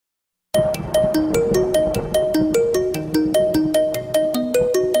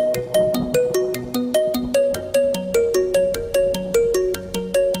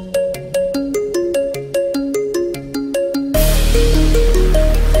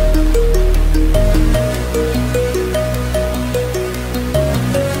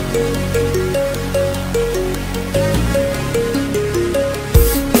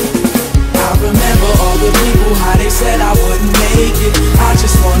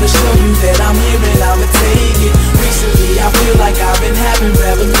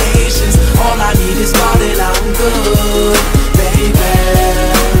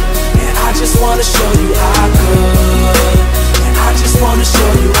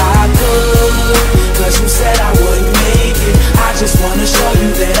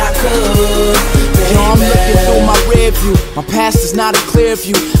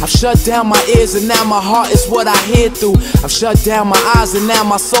rear view. I've shut down my ears and now my heart is what I hear through. I've shut down my eyes and now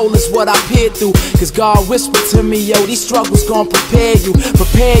my soul is what I peer through. Cause God whispered to me, yo, these struggles gon' prepare you.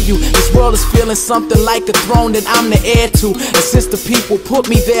 This world is feeling something like a throne that I'm the heir to. And since the people put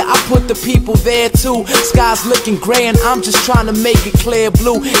me there, I put the people there too. Sky's looking gray and I'm just trying to make it clear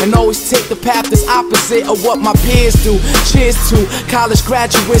blue. And always take the path that's opposite of what my peers do. Cheers to college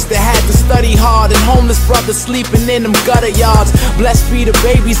graduates that had to study hard, and homeless brothers sleeping in them gutter yards. Blessed be the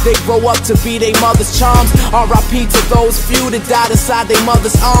babies, they grow up to be their mother's charms. R.I.P. to those few that died inside their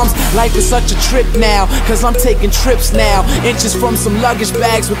mother's arms. Life is such a trip now, cause I'm taking trips now. Inches from some luggage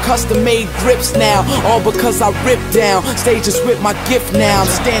bags with custom-made grips now. All because I ripped down stages with my gift now. I'm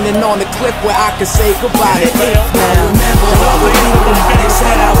standing on the cliff where I can say goodbye to it now. Remember all the people how they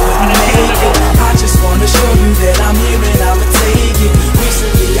said I wouldn't make it. I just wanna show you that I'm here and I'ma take it.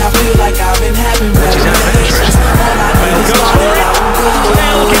 Recently I feel like I've been having revelations. All I need is God and I'm good,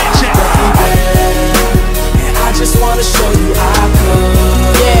 baby. And I just wanna show you I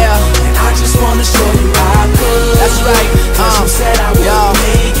could. Yeah. And I just wanna show you I could. That's right. Cause you said I wouldn't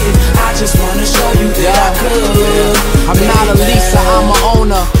make it. I just wanna show you that I could. I'm not a Lisa, I'm a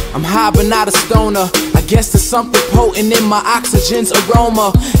owner. I'm high but not a stoner. I guess there's something potent in my oxygen's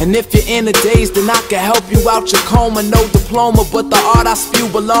aroma. And if you're in a daze, then I can help you out your coma. No diploma, but the art I spew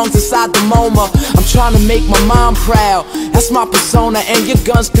belongs inside the MoMA. I'm trying to make my mom proud, that's my persona. And your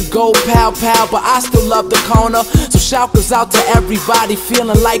guns could go pow pow, but I still love the corner. So shout goes out to everybody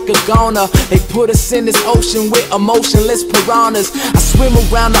feeling like a goner. They put us in this ocean with emotionless piranhas. I swim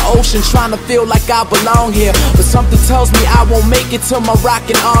around the ocean trying to feel like I belong here, but something tells me I won't make it to my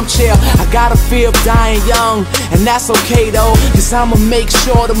rocking armchair. I got a fear of dying young, and that's okay though, cause I'ma make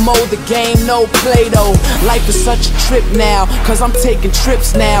sure to mold the game, no Play-Doh. Life is such a trip now, cause I'm taking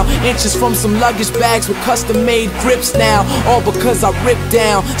trips now. Inches from some luggage bags with custom-made grips now. All because I ripped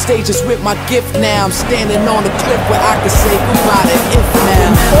down stages with my gift now. I'm standing on the cliff where I can say goodbye to if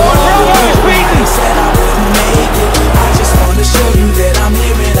now. I said I wouldn't make it. I just wanna show you that I'm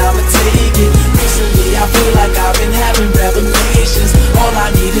here and I'ma take it. Recently I feel like I've been having revelations. All I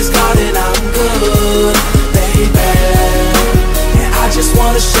need is God and I'm good, baby. And I just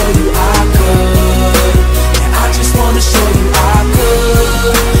wanna show you I could. And I just wanna show you I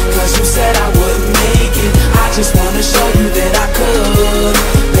could. Cause you said I wouldn't make it. I just wanna show you that I could,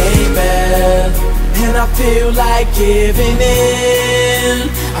 baby. And I feel like giving in,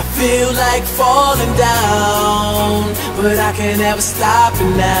 I feel like falling down, but I can't ever stop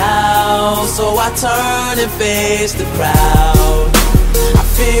it now. So I turn and face the crowd. I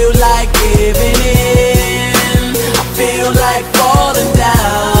feel like giving in, I feel like falling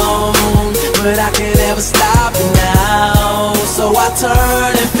down, but I can't ever stop it now. So I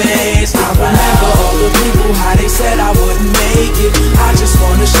turn and face the crowd. I remember all the people how they said I wouldn't make it. I just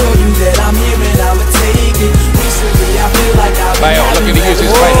wanna show you that I'm here and I'ma take it. Recently I feel like I've been looking to use his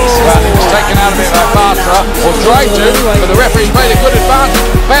pace. He was taken out of it by Bartra, or tried to, but the referee's made a good advantage.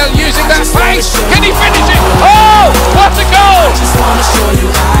 Bale using that pace. Can he finish it? Oh, what a goal! I just wanna show you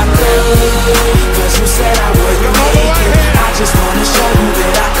I could, cause you said I wouldn't make it. I just wanna show you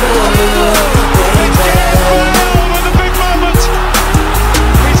that I could, baby.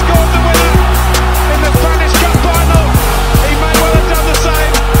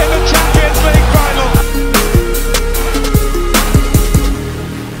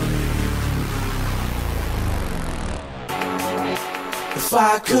 If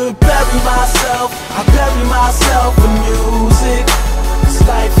I could bury myself, I'd bury myself in music. This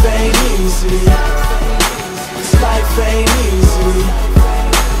life ain't easy. This life ain't easy.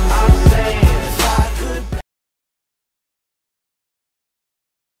 I'm saying if I could.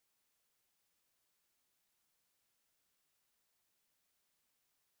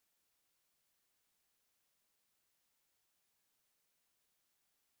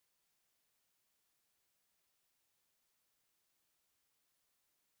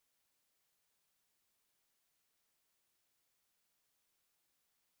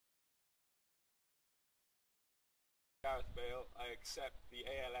 Bale, I accept the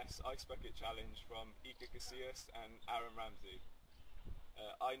ALS Ice Bucket Challenge from Iker Casillas and Aaron Ramsey.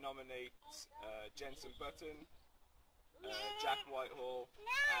 I nominate Jensen Button, Jack Whitehall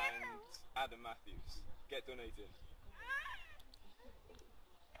and Adam Matthews. Get donated.